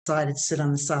Decided to sit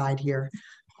on the side here.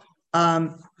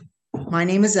 Um, my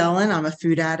name is Ellen. I'm a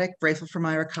food addict, grateful for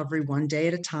my recovery one day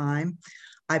at a time.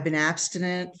 I've been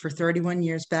abstinent for 31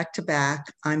 years back to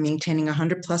back. I'm maintaining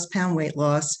 100 plus pound weight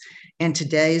loss, and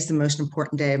today is the most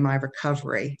important day of my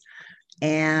recovery.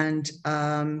 And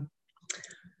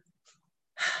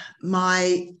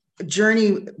my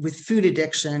journey with food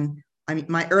addiction, I mean,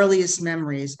 my earliest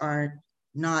memories are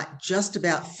not just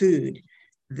about food,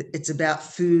 it's about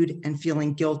food and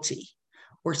feeling guilty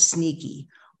or sneaky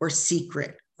or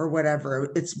secret or whatever.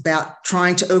 It's about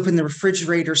trying to open the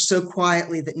refrigerator so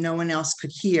quietly that no one else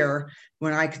could hear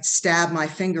when I could stab my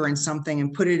finger in something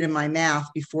and put it in my mouth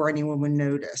before anyone would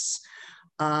notice.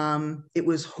 It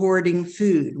was hoarding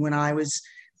food when I was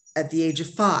at the age of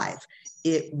 5.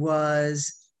 It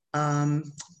was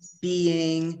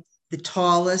being the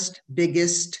tallest,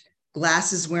 biggest,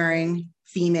 glasses wearing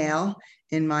female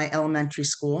in my elementary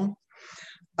school.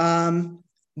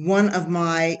 One of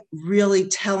my really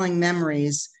telling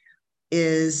memories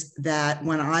is that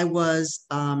when I was,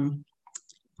 I'm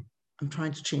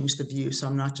trying to change the view so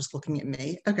I'm not just looking at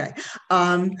me. Okay.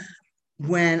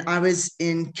 When I was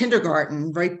in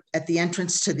kindergarten, right at the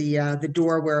entrance to the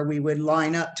door where we would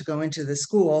line up to go into the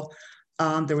school,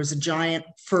 there was a giant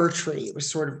fir tree. It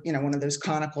was sort of, one of those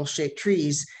conical shaped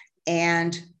trees.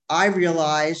 And I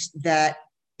realized that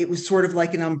it was sort of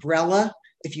like an umbrella.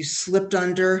 If you slipped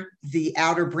under the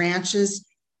outer branches,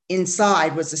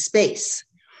 inside was a space.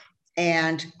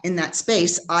 And in that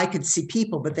space, I could see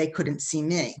people, but they couldn't see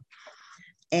me.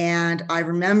 And I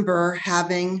remember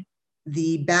having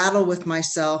the battle with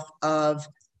myself of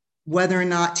whether or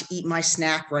not to eat my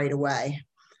snack right away.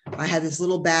 I had this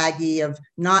little baggie of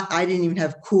I didn't even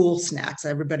have cool snacks.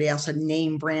 Everybody else had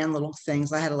name brand little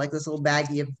things. I had like this little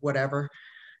baggie of whatever.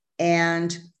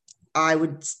 And I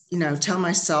would, tell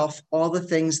myself all the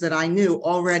things that I knew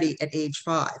already at age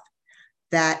 5,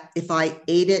 that if I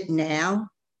ate it now,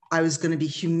 I was going to be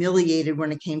humiliated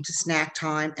when it came to snack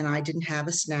time and I didn't have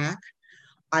a snack.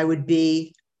 I would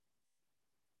be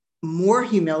more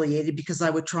humiliated because I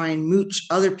would try and mooch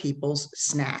other people's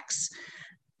snacks.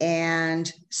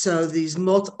 And so these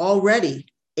already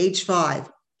age 5,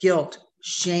 guilt,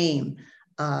 shame,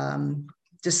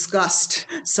 disgust,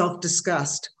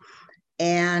 self-disgust.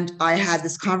 And I had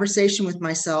this conversation with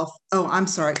myself. Oh, I'm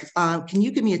sorry. Can you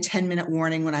give me a 10-minute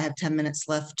warning when I have 10 minutes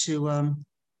left to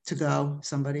go,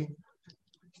 somebody?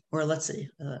 Or let's see,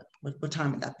 what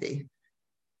time would that be?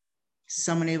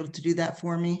 Someone able to do that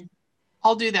for me?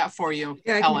 I'll do that for you,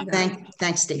 Yeah, Ellen.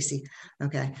 Thanks, Stacy.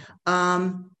 Okay.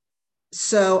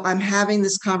 So I'm having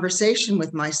this conversation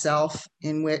with myself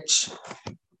in which,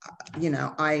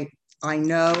 I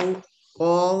know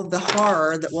all the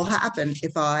horror that will happen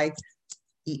if I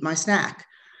eat my snack.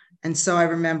 And so I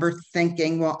remember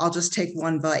thinking, well, I'll just take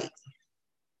one bite.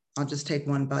 I'll just take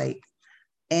one bite.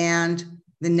 And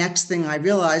the next thing I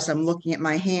realized, I'm looking at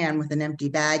my hand with an empty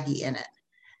baggie in it.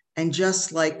 And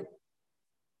just like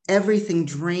everything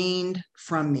drained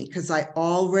from me because I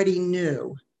already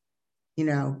knew,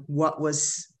 what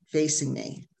was facing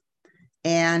me.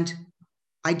 And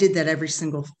I did that every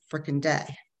single freaking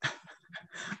day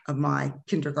of my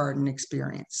kindergarten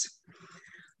experience.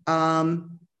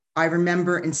 I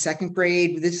remember in 2nd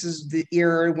grade, this is the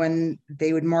era when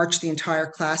they would march the entire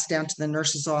class down to the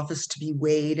nurse's office to be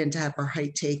weighed and to have our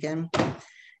height taken.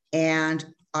 And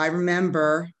I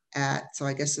remember so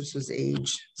I guess this was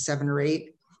age 7 or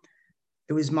 8,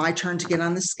 it was my turn to get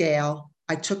on the scale.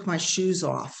 I took my shoes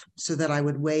off so that I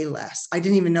would weigh less. I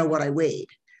didn't even know what I weighed,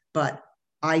 but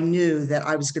I knew that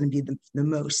I was going to be the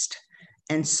most.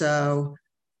 And so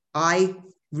I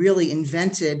really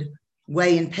invented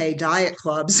weigh and pay diet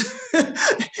clubs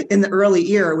in the early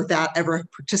era without ever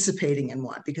participating in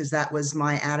one, because that was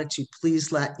my attitude.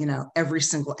 Please let, every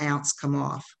single ounce come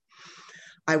off.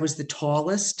 I was the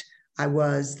tallest. I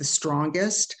was the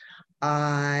strongest.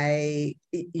 The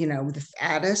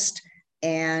fattest.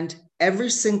 And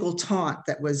every single taunt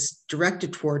that was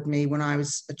directed toward me when I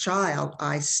was a child,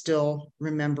 I still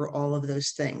remember all of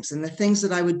those things. And the things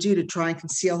that I would do to try and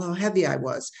conceal how heavy I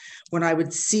was. When I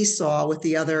would seesaw with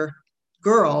the other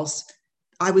girls,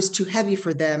 I was too heavy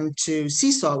for them to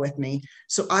seesaw with me.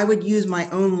 So I would use my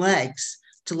own legs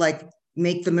to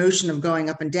make the motion of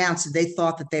going up and down. So they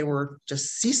thought that they were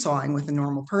just seesawing with a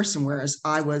normal person, whereas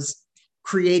I was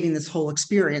creating this whole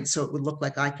experience so it would look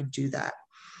like I could do that.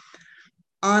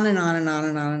 On and on and on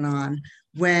and on and on.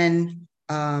 When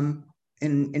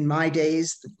in my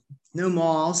days, no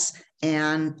malls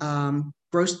and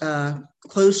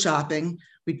clothes shopping,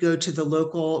 we'd go to the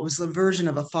local, it was a version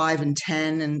of a 5 and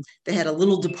 10, and they had a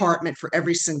little department for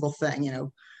every single thing,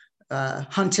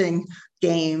 hunting,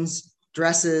 games,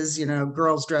 dresses,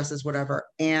 girls' dresses, whatever.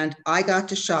 And I got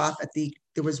to shop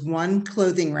there was one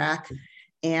clothing rack,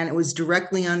 and it was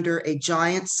directly under a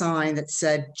giant sign that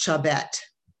said Chubette.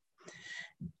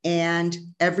 And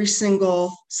every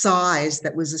single size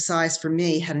that was a size for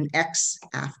me had an X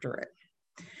after it.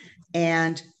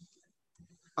 And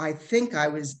I think I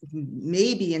was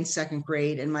maybe in second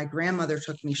grade, and my grandmother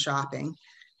took me shopping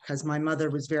because my mother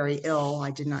was very ill.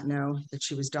 I did not know that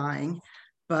she was dying,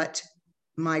 but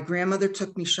my grandmother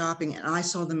took me shopping, and I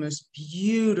saw the most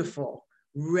beautiful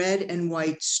red and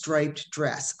white striped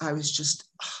dress. I was just,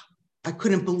 I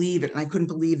couldn't believe it. And I couldn't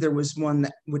believe there was one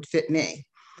that would fit me.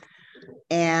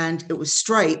 And it was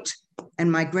striped.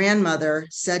 And my grandmother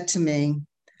said to me,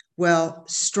 well,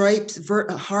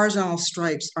 horizontal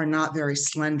stripes are not very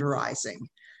slenderizing.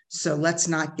 So let's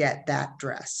not get that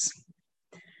dress.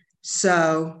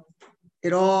 So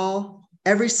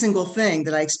every single thing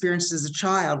that I experienced as a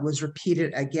child was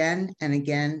repeated again and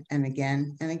again and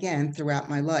again and again throughout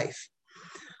my life.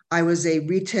 I was a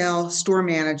retail store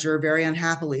manager, very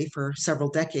unhappily, for several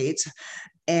decades.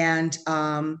 And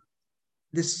I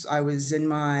was in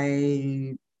my,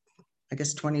 I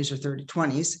guess, 20s or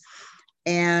 20s.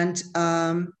 And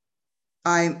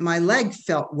my leg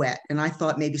felt wet, and I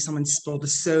thought maybe someone spilled a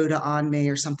soda on me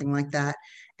or something like that.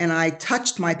 And I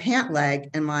touched my pant leg,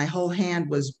 and my whole hand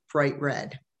was bright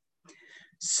red.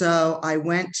 So I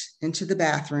went into the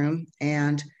bathroom,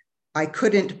 and I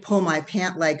couldn't pull my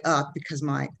pant leg up because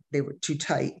they were too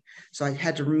tight. So I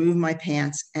had to remove my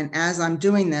pants. And as I'm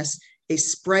doing this, a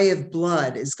spray of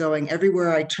blood is going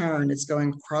everywhere I turn. It's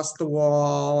going across the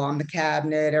wall, on the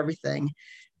cabinet, everything.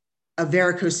 A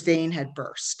varicose vein had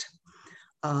burst.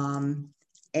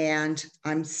 And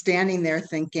I'm standing there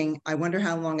thinking, I wonder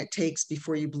how long it takes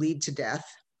before you bleed to death.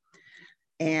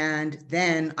 And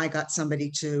then I got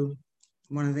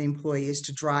one of the employees,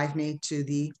 to drive me to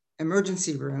the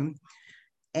emergency room.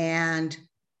 And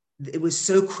it was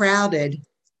so crowded,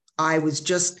 I was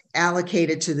just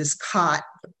allocated to this cot,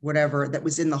 whatever, that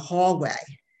was in the hallway.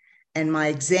 And my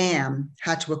exam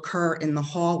had to occur in the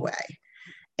hallway.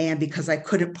 And because I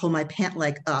couldn't pull my pant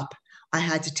leg up, I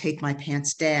had to take my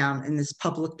pants down in this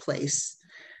public place,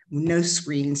 no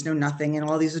screens, no nothing, and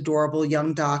all these adorable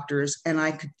young doctors. And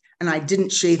I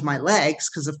didn't shave my legs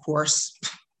because, of course,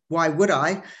 why would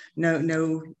I?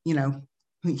 No,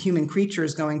 human creature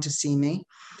is going to see me.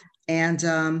 And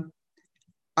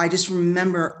I just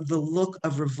remember the look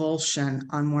of revulsion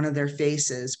on one of their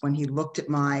faces when he looked at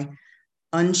my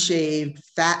unshaved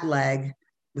fat leg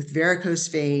with varicose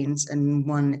veins, and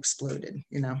one exploded,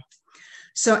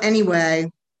 So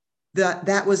anyway,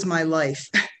 that was my life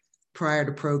prior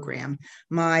to program.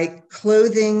 My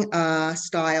clothing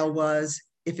style was,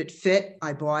 if it fit,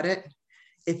 I bought it.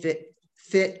 If it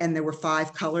fit and there were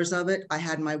 5 colors of it, I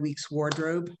had my week's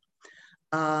wardrobe.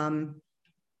 And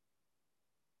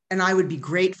I would be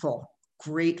grateful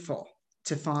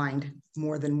to find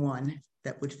more than one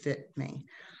that would fit me.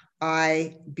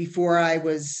 Before I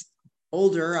was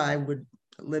older,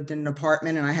 lived in an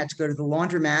apartment, and I had to go to the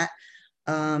laundromat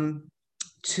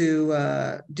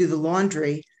to do the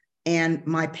laundry, and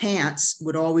my pants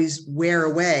would always wear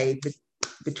away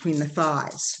between the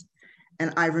thighs.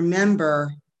 And I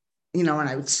remember, and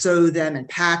I would sew them and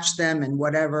patch them and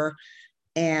whatever.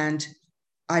 And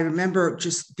I remember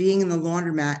just being in the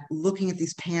laundromat, looking at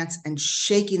these pants and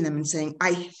shaking them and saying,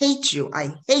 I hate you,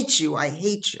 I hate you, I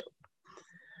hate you.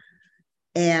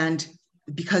 And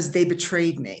because they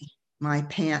betrayed me, my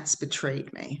pants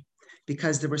betrayed me,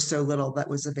 because there was so little that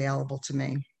was available to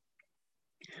me.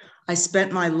 I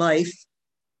spent my life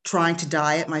trying to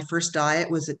diet. My first diet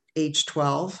was at age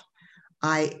 12.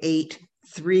 I ate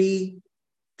 3,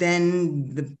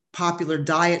 then the popular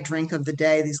diet drink of the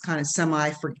day, these kind of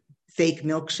semi-fake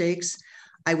milkshakes.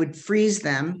 I would freeze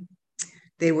them.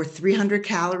 They were 300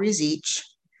 calories each,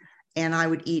 and I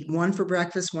would eat 1 for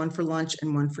breakfast, 1 for lunch,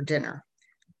 and 1 for dinner.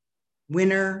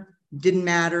 Winter, didn't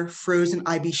matter, frozen,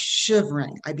 I'd be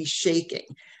shivering, I'd be shaking.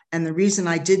 And the reason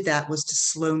I did that was to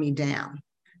slow me down,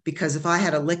 because if I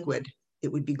had a liquid,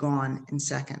 it would be gone in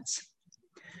seconds.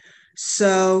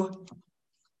 So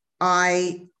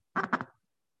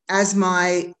as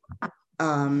my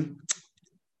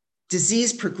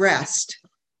disease progressed,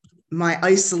 my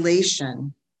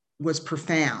isolation was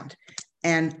profound.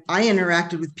 And I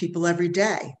interacted with people every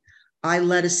day. I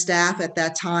led a staff at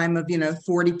that time of,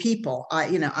 40 people.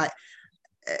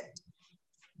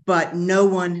 But no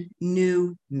one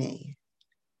knew me,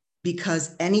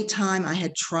 because anytime I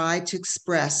had tried to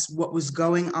express what was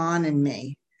going on in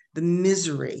me, the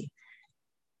misery,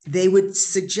 they would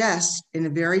suggest in a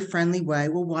very friendly way,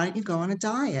 well, why don't you go on a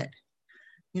diet?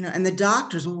 and the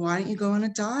doctors, well, why don't you go on a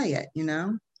diet,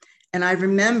 And I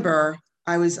remember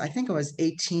I think I was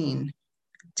 18,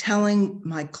 telling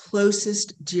my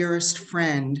closest, dearest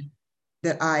friend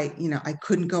that I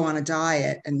couldn't go on a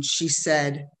diet. And she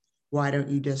said, why don't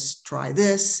you just try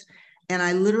this? And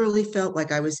I literally felt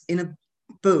like I was in a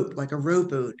boat, like a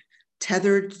rowboat,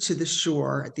 tethered to the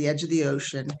shore at the edge of the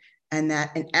ocean, and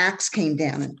that an axe came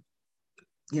down and,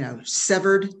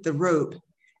 severed the rope.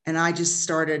 And I just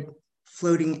started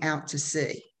floating out to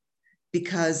sea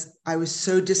because I was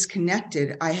so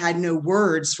disconnected. I had no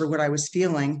words for what I was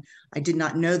feeling. I did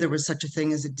not know there was such a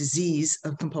thing as a disease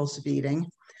of compulsive eating.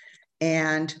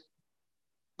 And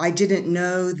I didn't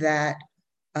know that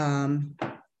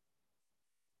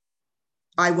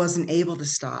I wasn't able to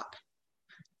stop.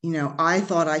 I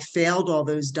thought I failed all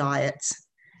those diets.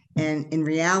 And in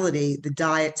reality, the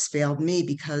diets failed me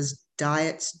because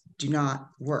diets do not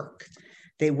work.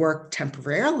 They work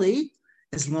temporarily,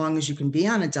 as long as you can be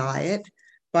on a diet.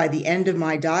 By the end of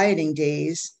my dieting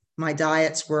days, my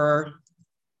diets were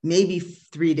maybe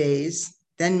 3 days,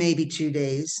 then maybe 2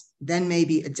 days, then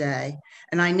maybe a day.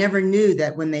 And I never knew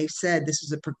that when they said this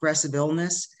was a progressive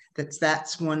illness,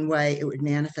 that's one way it would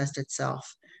manifest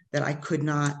itself, that I could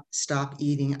not stop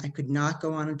eating. I could not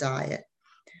go on a diet.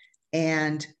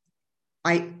 And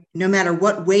no matter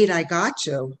what weight I got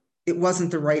to, it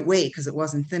wasn't the right weight because it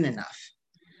wasn't thin enough.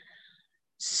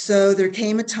 So there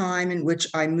came a time in which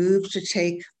I moved to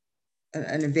take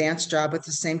an advanced job with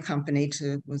the same company,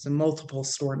 was a multiple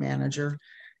store manager,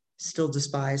 still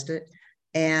despised it.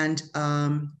 And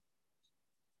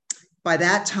by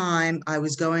that time, I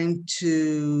was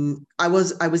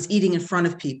eating in front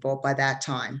of people by that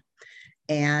time.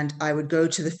 And I would go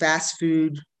to the fast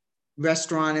food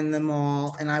restaurant in the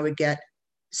mall and I would get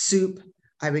soup,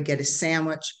 I would get a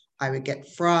sandwich, I would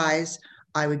get fries,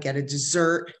 I would get a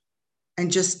dessert. And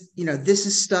just, this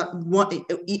is stuff,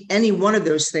 any one of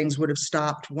those things would have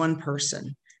stopped one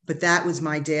person, but that was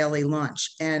my daily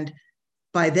lunch. And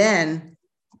by then,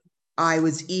 I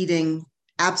was eating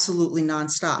absolutely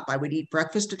nonstop. I would eat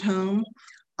breakfast at home.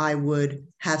 I would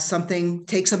take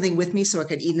something with me so I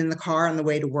could eat in the car on the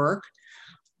way to work.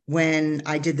 When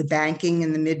I did the banking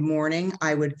in the mid-morning,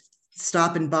 I would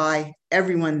stop and buy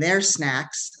everyone their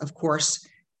snacks, of course,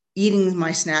 eating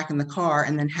my snack in the car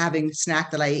and then having the snack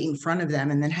that I ate in front of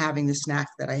them and then having the snack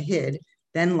that I hid,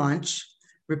 then lunch,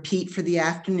 repeat for the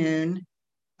afternoon.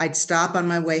 I'd stop on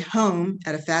my way home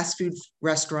at a fast food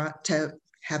restaurant to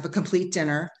have a complete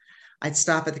dinner. I'd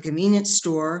stop at the convenience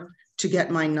store to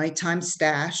get my nighttime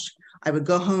stash. I would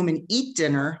go home and eat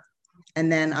dinner, and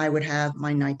then I would have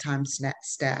my nighttime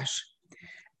stash.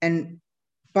 And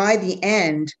by the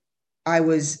end, I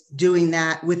was doing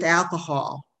that with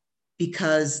alcohol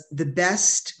because the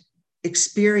best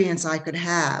experience I could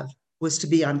have was to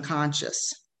be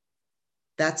unconscious.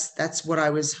 That's what I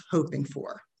was hoping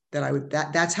for,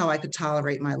 that's how I could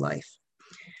tolerate my life.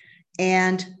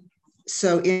 And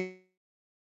so in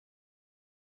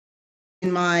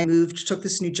my moved, took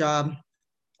this new job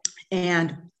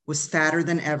and was fatter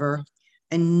than ever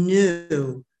and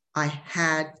knew I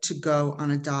had to go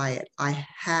on a diet. I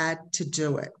had to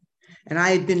do it. And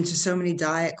I had been to so many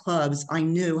diet clubs, I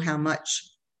knew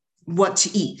what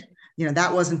to eat.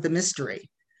 That wasn't the mystery.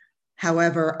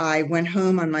 However, I went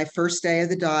home on my first day of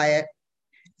the diet,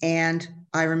 and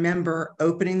I remember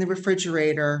opening the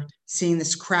refrigerator, seeing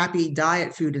this crappy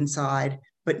diet food inside,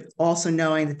 but also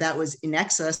knowing that that was in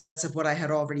excess of what I had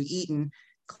already eaten,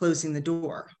 closing the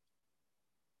door,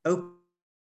 opening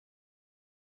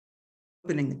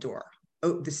the door,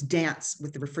 this dance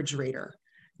with the refrigerator,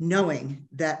 knowing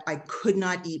that I could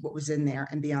not eat what was in there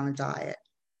and be on a diet.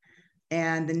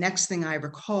 And the next thing I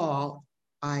recall,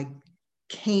 I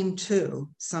came to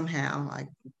somehow, I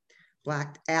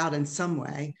blacked out in some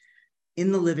way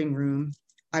in the living room.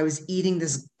 I was eating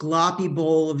this gloppy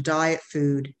bowl of diet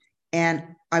food and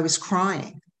I was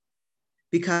crying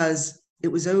because it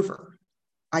was over.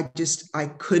 I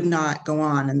could not go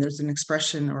on. And there's an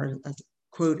expression or a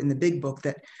quote in the big book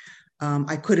that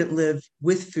I couldn't live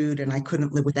with food and I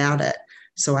couldn't live without it.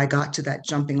 So I got to that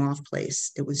jumping off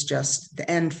place. It was just the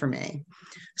end for me.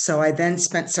 So I then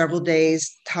spent several days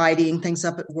tidying things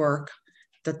up at work,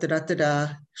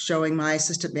 showing my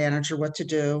assistant manager what to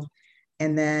do.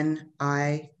 And then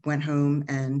I went home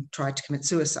and tried to commit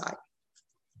suicide.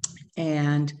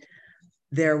 And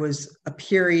there was a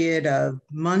period of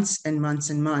months and months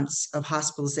and months of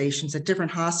hospitalizations at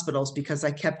different hospitals because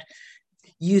I kept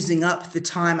using up the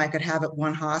time I could have at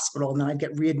one hospital, and then I'd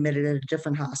get readmitted at a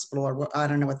different hospital, or I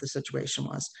don't know what the situation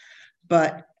was.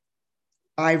 But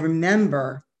I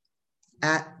remember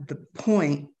at the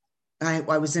point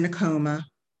I was in a coma.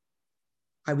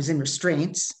 I was in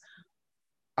restraints.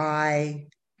 They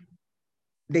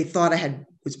thought I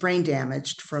was brain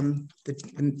damaged from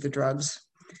the drugs.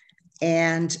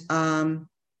 And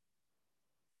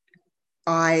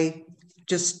I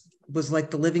just was like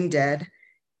the living dead.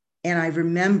 And I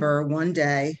remember one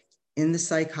day in the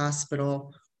psych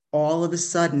hospital, all of a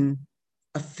sudden,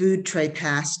 a food tray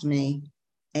passed me,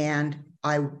 and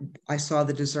I saw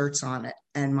the desserts on it,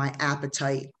 and my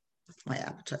appetite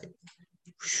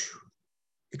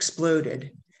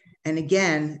exploded. And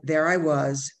again, there I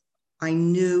was. I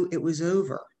knew it was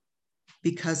over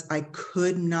because I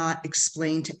could not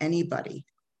explain to anybody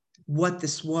what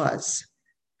this was.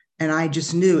 And I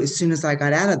just knew as soon as I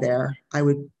got out of there, I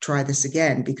would try this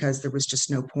again because there was just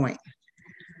no point.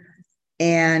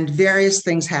 And various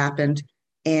things happened.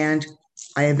 And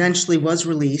I eventually was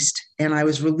released. And I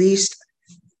was released.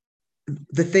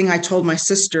 The thing I told my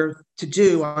sister to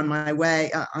do on her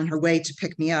way to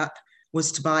pick me up,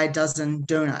 was to buy a dozen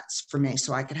donuts for me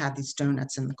so I could have these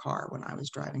donuts in the car when I was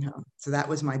driving home. So that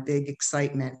was my big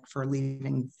excitement for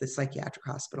leaving the psychiatric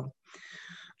hospital.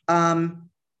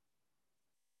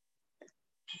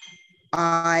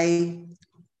 I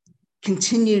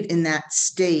continued in that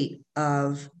state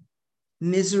of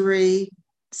misery,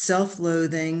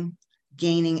 self-loathing,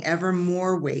 gaining ever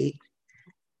more weight,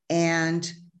 and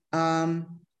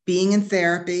being in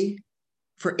therapy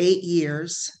for 8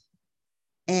 years.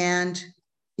 And,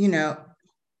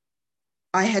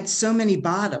 I had so many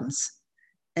bottoms,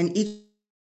 and each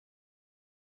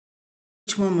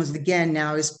one was, again,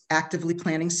 now is actively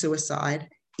planning suicide,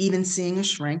 even seeing a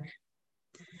shrink.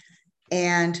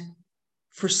 And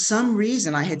for some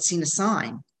reason, I had seen a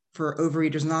sign for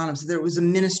Overeaters Anonymous. There was a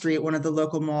ministry at one of the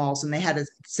local malls, and they had a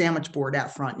sandwich board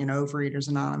out front, Overeaters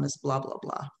Anonymous, blah, blah,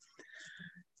 blah.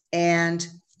 And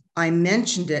I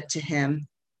mentioned it to him,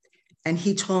 and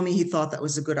he told me he thought that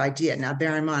was a good idea. Now,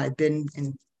 bear in mind, I've been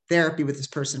in therapy with this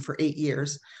person for 8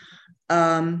 years.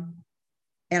 And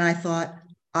I thought,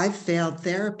 I've failed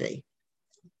therapy.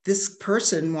 This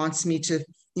person wants me to,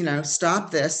 stop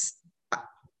this.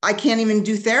 I can't even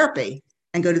do therapy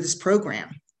and go to this program.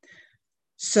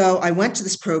 So I went to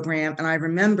this program, and I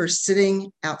remember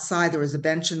sitting outside. There was a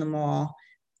bench in the mall,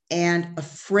 and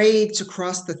afraid to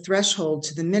cross the threshold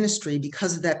to the ministry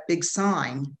because of that big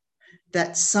sign,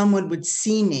 that someone would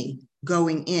see me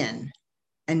going in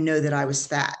and know that I was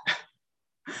fat,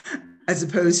 as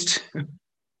opposed to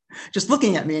just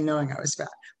looking at me and knowing I was fat.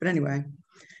 But anyway,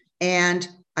 and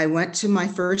I went to my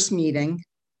first meeting,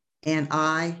 and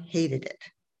I hated it.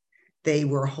 They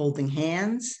were holding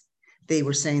hands. They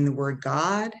were saying the word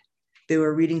God. They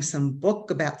were reading some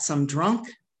book about some drunk.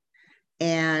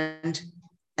 And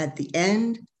at the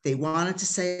end, they wanted to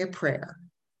say a prayer.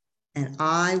 And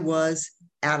I was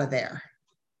out of there.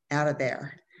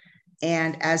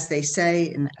 And as they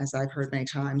say, and as I've heard many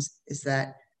times, is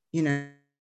that,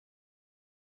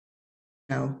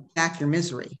 back your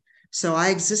misery. So I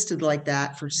existed like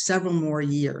that for several more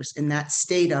years in that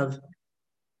state of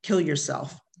kill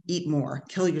yourself, eat more,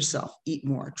 kill yourself, eat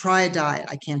more, try a diet.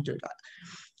 I can't do that.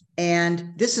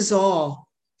 And this is all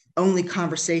only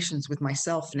conversations with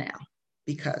myself now,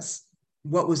 because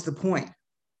what was the point?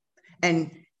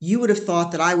 And you would have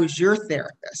thought that I was your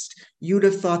therapist. You would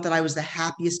have thought that I was the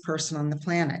happiest person on the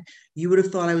planet. You would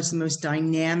have thought I was the most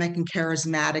dynamic and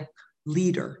charismatic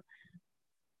leader.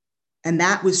 And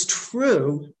that was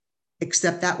true,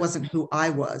 except that wasn't who I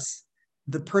was.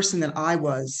 The person that I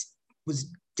was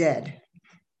dead.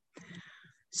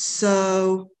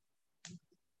 So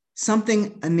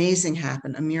something amazing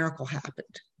happened. A miracle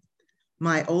happened.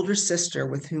 My older sister,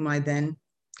 with whom I then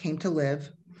came to live,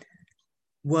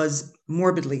 was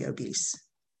morbidly obese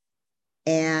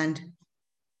and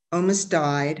almost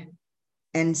died.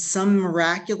 And some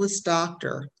miraculous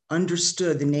doctor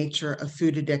understood the nature of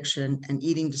food addiction and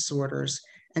eating disorders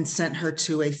and sent her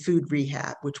to a food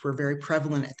rehab, which were very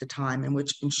prevalent at the time and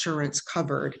which insurance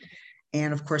covered.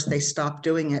 And of course, they stopped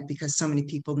doing it because so many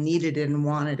people needed it and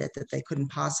wanted it that they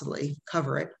couldn't possibly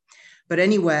cover it. But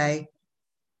anyway,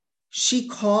 she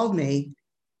called me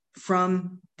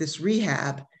from this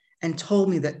rehab and told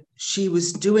me that she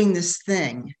was doing this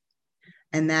thing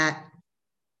and that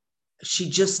she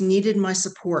just needed my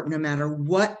support no matter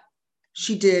what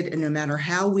she did and no matter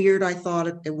how weird I thought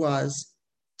it was,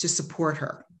 to support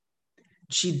her.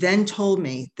 She then told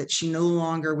me that she no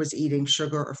longer was eating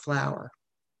sugar or flour.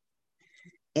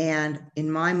 And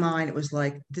in my mind, it was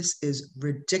like, this is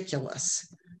ridiculous.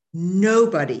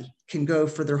 Nobody can go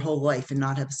for their whole life and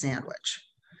not have a sandwich.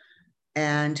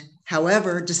 And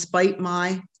however, despite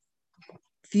my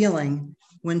feeling,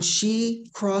 when she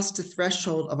crossed the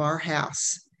threshold of our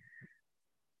house,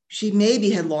 she maybe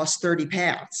had lost 30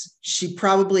 pounds. She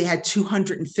probably had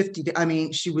 250. I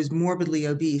mean, she was morbidly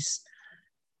obese,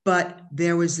 but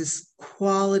there was this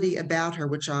quality about her,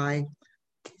 which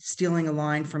stealing a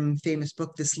line from a famous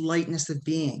book, this lightness of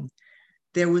being.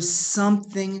 There was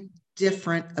something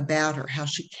different about her, how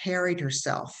she carried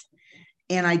herself.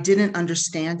 And I didn't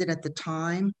understand it at the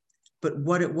time, but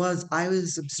what it was, I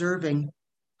was observing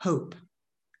hope.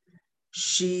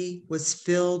 She was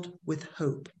filled with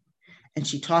hope. And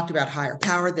she talked about higher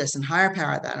power this and higher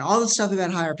power that and all the stuff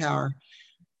about higher power.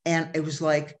 And it was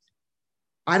like,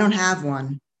 I don't have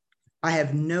one. I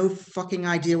have no fucking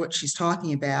idea what she's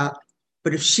talking about.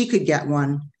 But if she could get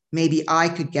one, maybe I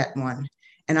could get one.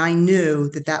 And I knew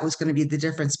that that was going to be the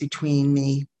difference between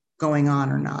me going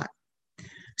on or not.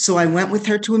 So I went with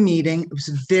her to a meeting. It was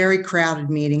a very crowded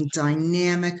meeting,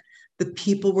 dynamic. The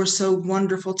people were so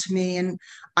wonderful to me. And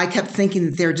I kept thinking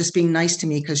that they were just being nice to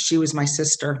me because she was my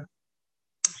sister.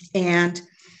 And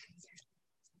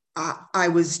I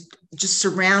was just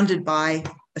surrounded by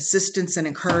assistance and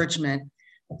encouragement.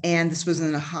 And this was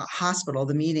in a hospital,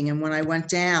 the meeting. And when I went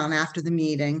down after the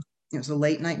meeting, it was a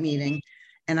late night meeting,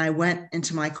 and I went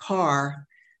into my car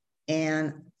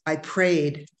and I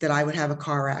prayed that I would have a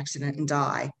car accident and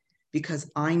die,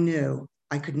 because I knew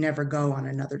I could never go on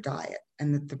another diet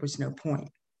and that there was no point.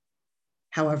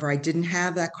 However, I didn't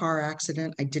have that car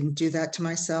accident. I didn't do that to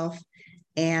myself.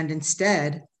 And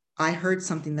instead, I heard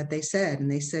something that they said,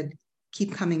 and they said,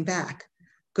 keep coming back.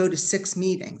 Go to 6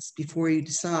 meetings before you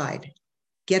decide.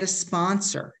 Get a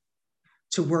sponsor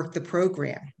to work the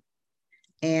program.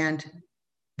 And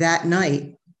that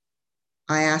night,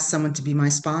 I asked someone to be my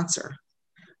sponsor.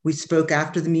 We spoke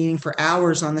after the meeting for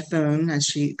hours on the phone as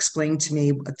she explained to me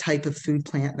a type of food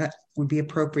plan that would be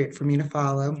appropriate for me to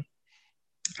follow.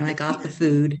 And I got the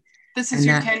food. This is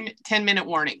your 10-minute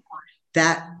warning.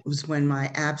 That was when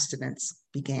my abstinence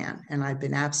began. And I've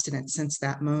been abstinent since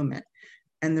that moment.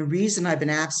 And the reason I've been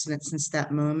abstinent since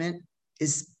that moment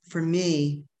is, for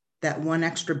me, that one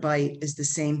extra bite is the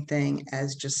same thing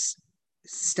as just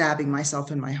stabbing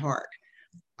myself in my heart.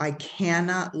 I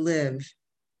cannot live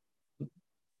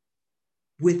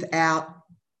without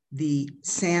the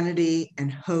sanity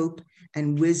and hope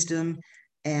and wisdom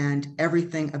and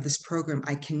everything of this program.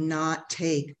 I cannot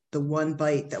take the one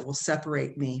bite that will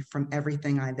separate me from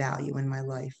everything I value in my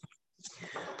life.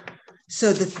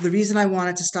 So the reason I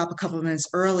wanted to stop a couple of minutes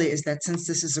early is that since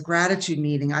this is a gratitude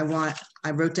meeting, I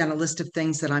wrote down a list of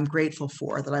things that I'm grateful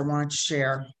for that I wanted to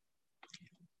share.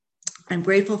 I'm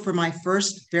grateful for my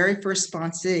very first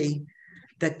sponsee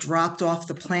that dropped off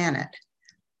the planet,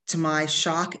 to my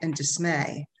shock and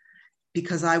dismay,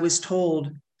 because I was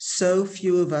told so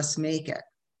few of us make it.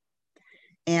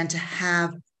 And to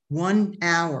have 1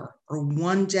 hour or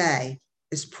 1 day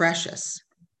is precious.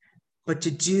 But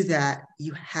to do that,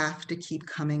 you have to keep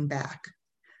coming back.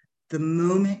 The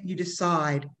moment you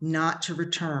decide not to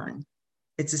return,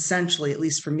 it's essentially, at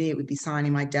least for me, it would be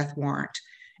signing my death warrant.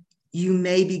 You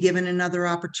may be given another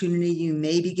opportunity. You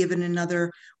may be given another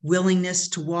willingness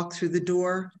to walk through the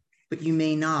door, but you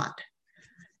may not.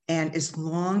 And as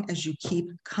long as you keep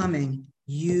coming,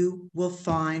 you will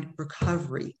find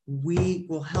recovery. We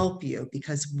will help you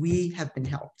because we have been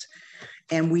helped.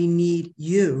 And we need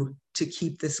you to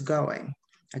keep this going.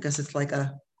 I guess it's like I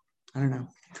don't know,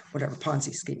 whatever,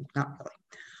 Ponzi scheme, not really.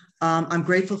 I'm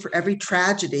grateful for every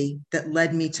tragedy that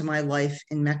led me to my life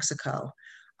in Mexico.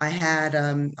 I had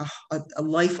a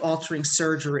life-altering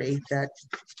surgery that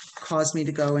caused me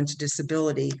to go into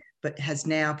disability, but has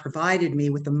now provided me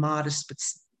with a modest but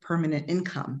permanent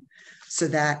income so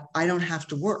that I don't have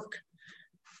to work.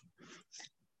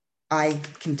 I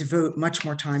can devote much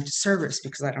more time to service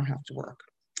because I don't have to work.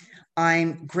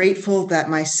 I'm grateful that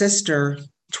my sister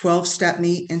 12-stepped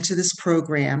me into this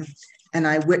program, and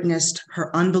I witnessed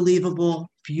her unbelievable,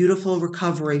 beautiful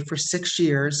recovery for 6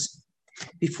 years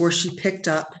before she picked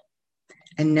up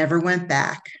and never went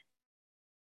back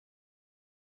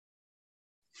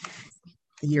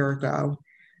a year ago,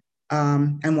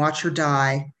 and watch her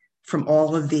die from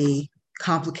all of the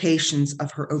complications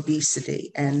of her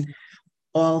obesity. And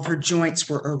all of her joints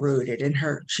were eroded, and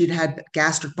she'd had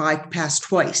gastric bypass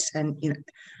twice. And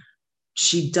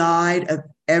she died of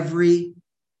every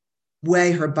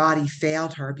way her body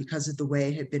failed her because of the way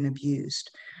it had been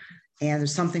abused. And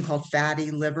there's something called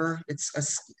fatty liver. It's a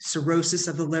cirrhosis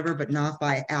of the liver, but not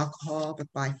by alcohol, but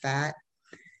by fat.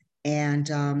 And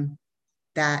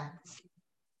that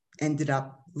ended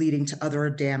up leading to other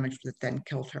damage that then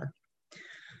killed her.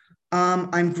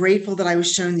 I'm grateful that I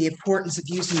was shown the importance of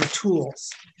using the tools.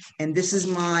 And this is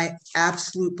my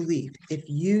absolute belief. If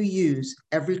you use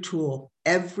every tool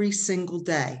every single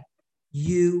day,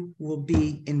 you will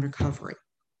be in recovery.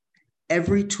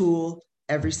 Every tool,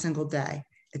 every single day.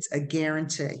 It's a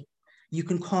guarantee. You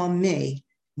can call me.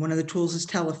 One of the tools is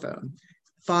telephone,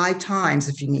 5 times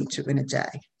if you need to in a day.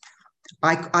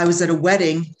 I was at a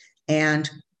wedding and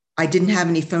I didn't have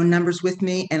any phone numbers with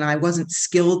me, and I wasn't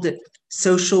skilled at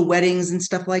social weddings and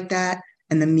stuff like that.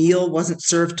 And the meal wasn't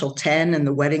served till 10 and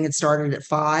the wedding had started at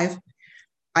 5.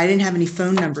 I didn't have any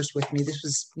phone numbers with me. This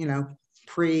was,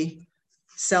 pre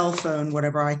cell phone,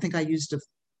 whatever. I think I used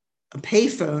a pay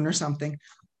phone or something.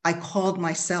 I called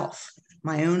myself,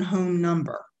 my own home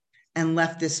number, and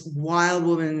left this wild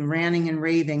woman ranting and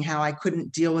raving how I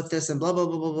couldn't deal with this and blah, blah,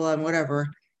 blah, blah, blah, and whatever.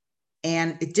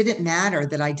 And it didn't matter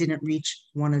that I didn't reach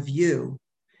one of you.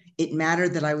 It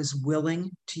mattered that I was willing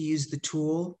to use the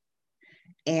tool,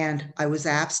 and I was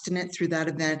abstinent through that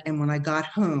event. And when I got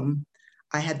home,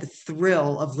 I had the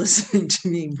thrill of listening to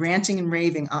me ranting and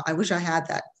raving. I wish I had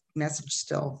that message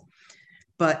still.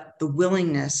 But the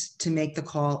willingness to make the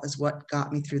call is what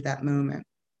got me through that moment.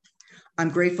 I'm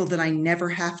grateful that I never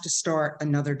have to start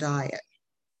another diet.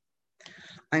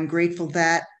 I'm grateful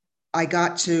that I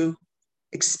got to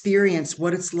experience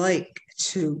what it's like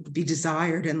to be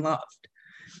desired and loved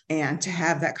and to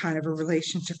have that kind of a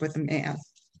relationship with a man.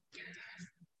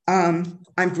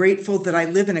 I'm grateful that I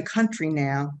live in a country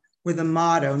now where the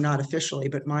motto, not officially,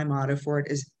 but my motto for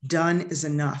it is done is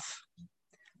enough.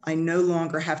 I no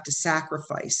longer have to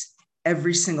sacrifice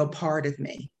every single part of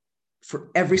me for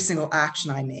every single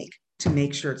action I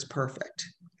make sure it's perfect.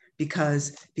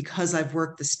 Because I've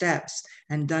worked the steps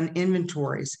and done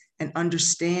inventories and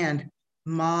understand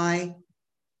my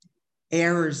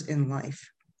errors in life,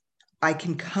 I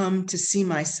can come to see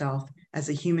myself as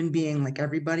a human being like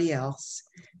everybody else,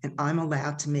 and I'm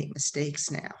allowed to make mistakes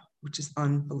now, which is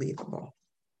unbelievable.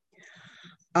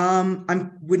 One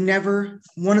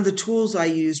of the tools I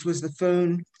used was the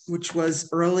phone, which was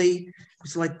early. It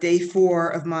was like day 4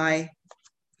 of my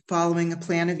following a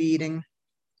plan of eating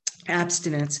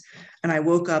abstinence. And I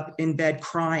woke up in bed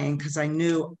crying because I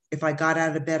knew if I got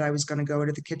out of bed, I was going to go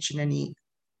to the kitchen and eat.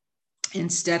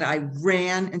 Instead, I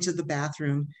ran into the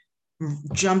bathroom,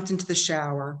 jumped into the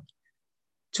shower,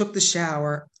 took the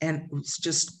shower, and was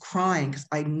just crying because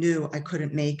I knew I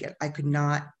couldn't make it. I could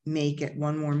not make it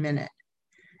one more minute.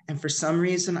 And for some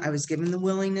reason, I was given the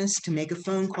willingness to make a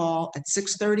phone call at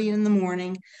 6:30 in the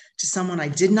morning to someone I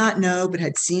did not know but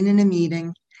had seen in a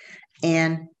meeting.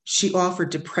 And she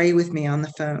offered to pray with me on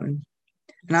the phone.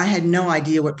 And I had no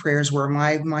idea what prayers were.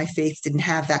 My faith didn't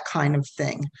have that kind of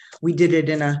thing. We did it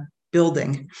in a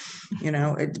building.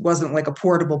 It wasn't like a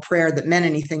portable prayer that meant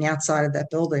anything outside of that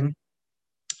building.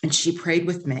 And she prayed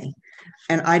with me.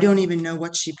 And I don't even know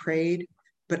what she prayed,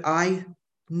 but I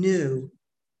knew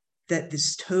that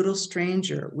this total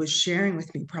stranger was sharing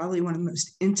with me probably one of the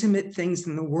most intimate things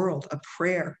in the world, a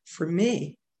prayer for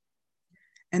me.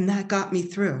 And that got me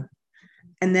through.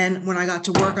 And then when I got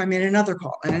to work, I made another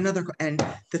call, and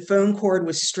the phone cord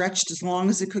was stretched as long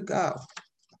as it could go,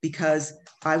 because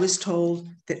I was told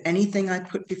that anything I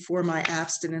put before my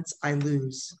abstinence, I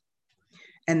lose.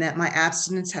 And that my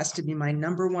abstinence has to be my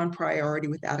number one priority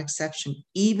without exception,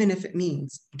 even if it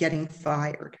means getting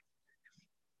fired.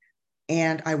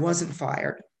 And I wasn't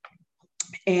fired.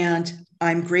 And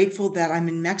I'm grateful that I'm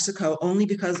in Mexico only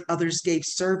because others gave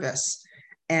service.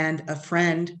 And a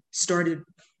friend started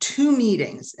 2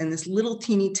 meetings in this little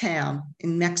teeny town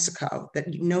in Mexico that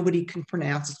nobody can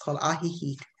pronounce. It's called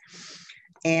Ajijic,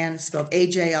 and it's spelled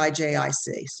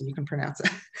Ajijic, so you can pronounce it.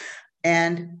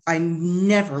 And I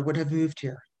never would have moved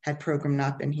here had Program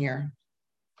not been here.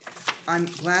 I'm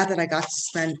glad that I got to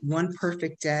spend one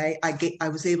perfect day. I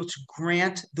was able to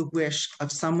grant the wish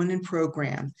of someone in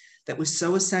Program that was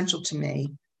so essential to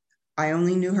me. I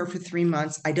only knew her for 3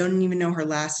 months. I don't even know her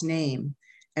last name.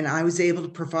 And I was able to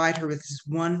provide her with this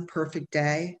one perfect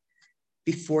day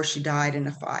before she died in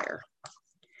a fire.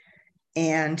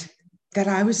 And that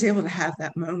I was able to have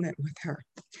that moment with her.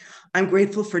 I'm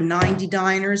grateful for 90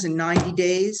 diners in 90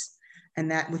 days, and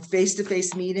that with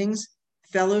face-to-face meetings,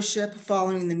 fellowship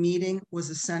following the meeting was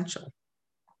essential.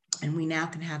 And we now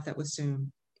can have that with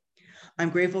Zoom. I'm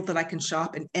grateful that I can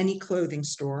shop in any clothing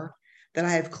store, that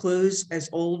I have clothes as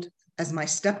old as my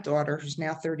stepdaughter, who's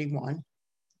now 31,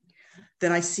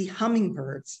 that I see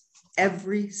hummingbirds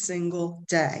every single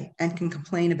day and can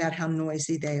complain about how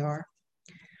noisy they are.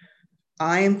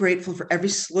 I am grateful for every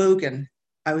slogan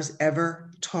I was ever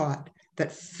taught,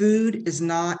 that food is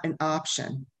not an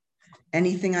option.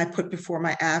 Anything I put before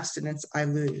my abstinence, I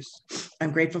lose.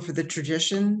 I'm grateful for the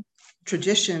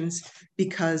traditions,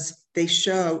 because they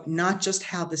show not just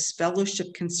how this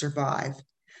fellowship can survive,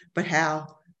 but how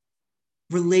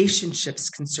relationships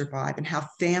can survive and how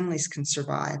families can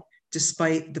survive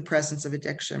despite the presence of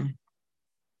addiction.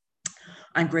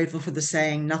 I'm grateful for the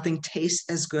saying, nothing tastes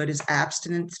as good as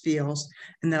abstinence feels,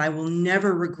 and that I will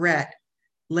never regret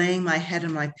laying my head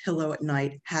on my pillow at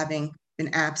night having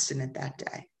been abstinent that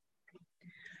day.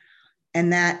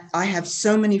 And that I have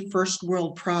so many first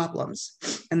world problems,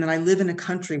 and that I live in a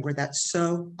country where that's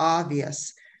so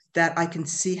obvious that I can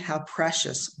see how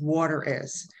precious water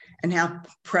is and how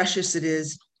precious it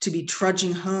is to be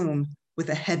trudging home with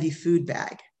a heavy food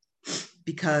bag.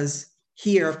 Because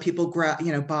here people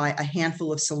buy a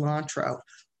handful of cilantro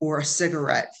or a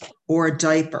cigarette or a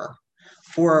diaper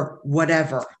or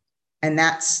whatever. And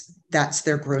that's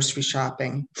their grocery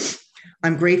shopping.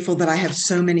 I'm grateful that I have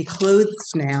so many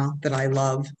clothes now that I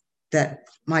love that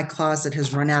my closet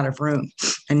has run out of room.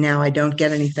 And now I don't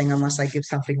get anything unless I give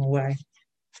something away.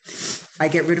 I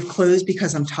get rid of clothes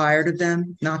because I'm tired of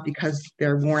them, not because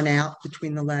they're worn out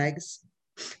between the legs,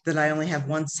 that I only have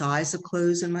one size of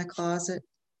clothes in my closet,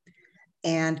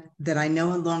 and that I no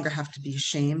longer have to be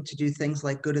ashamed to do things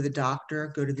like go to the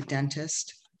doctor, go to the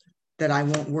dentist, that I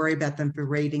won't worry about them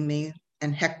berating me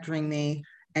and hectoring me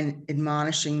and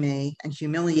admonishing me and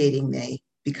humiliating me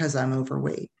because I'm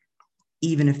overweight,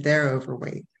 even if they're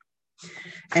overweight.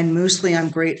 And mostly I'm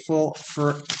grateful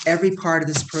for every part of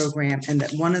this program, and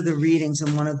that one of the readings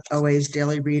in one of OA's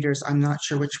daily readers, I'm not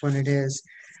sure which one it is,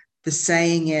 the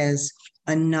saying is,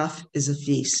 enough is a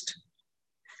feast.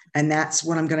 And that's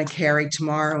what I'm going to carry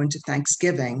tomorrow into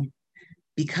Thanksgiving,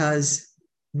 because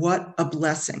what a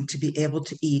blessing to be able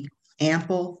to eat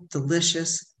ample,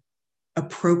 delicious,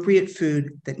 appropriate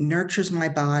food that nurtures my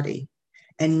body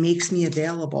and makes me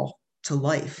available to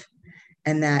life.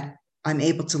 And that I'm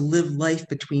able to live life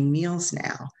between meals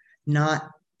now, not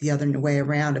the other way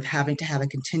around of having to have a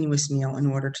continuous meal in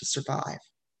order to survive.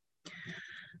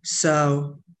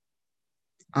 So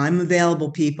I'm available,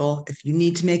 people. If you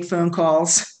need to make phone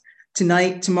calls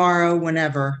tonight, tomorrow,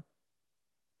 whenever,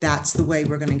 that's the way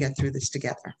we're going to get through this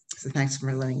together. So thanks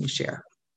for letting me share.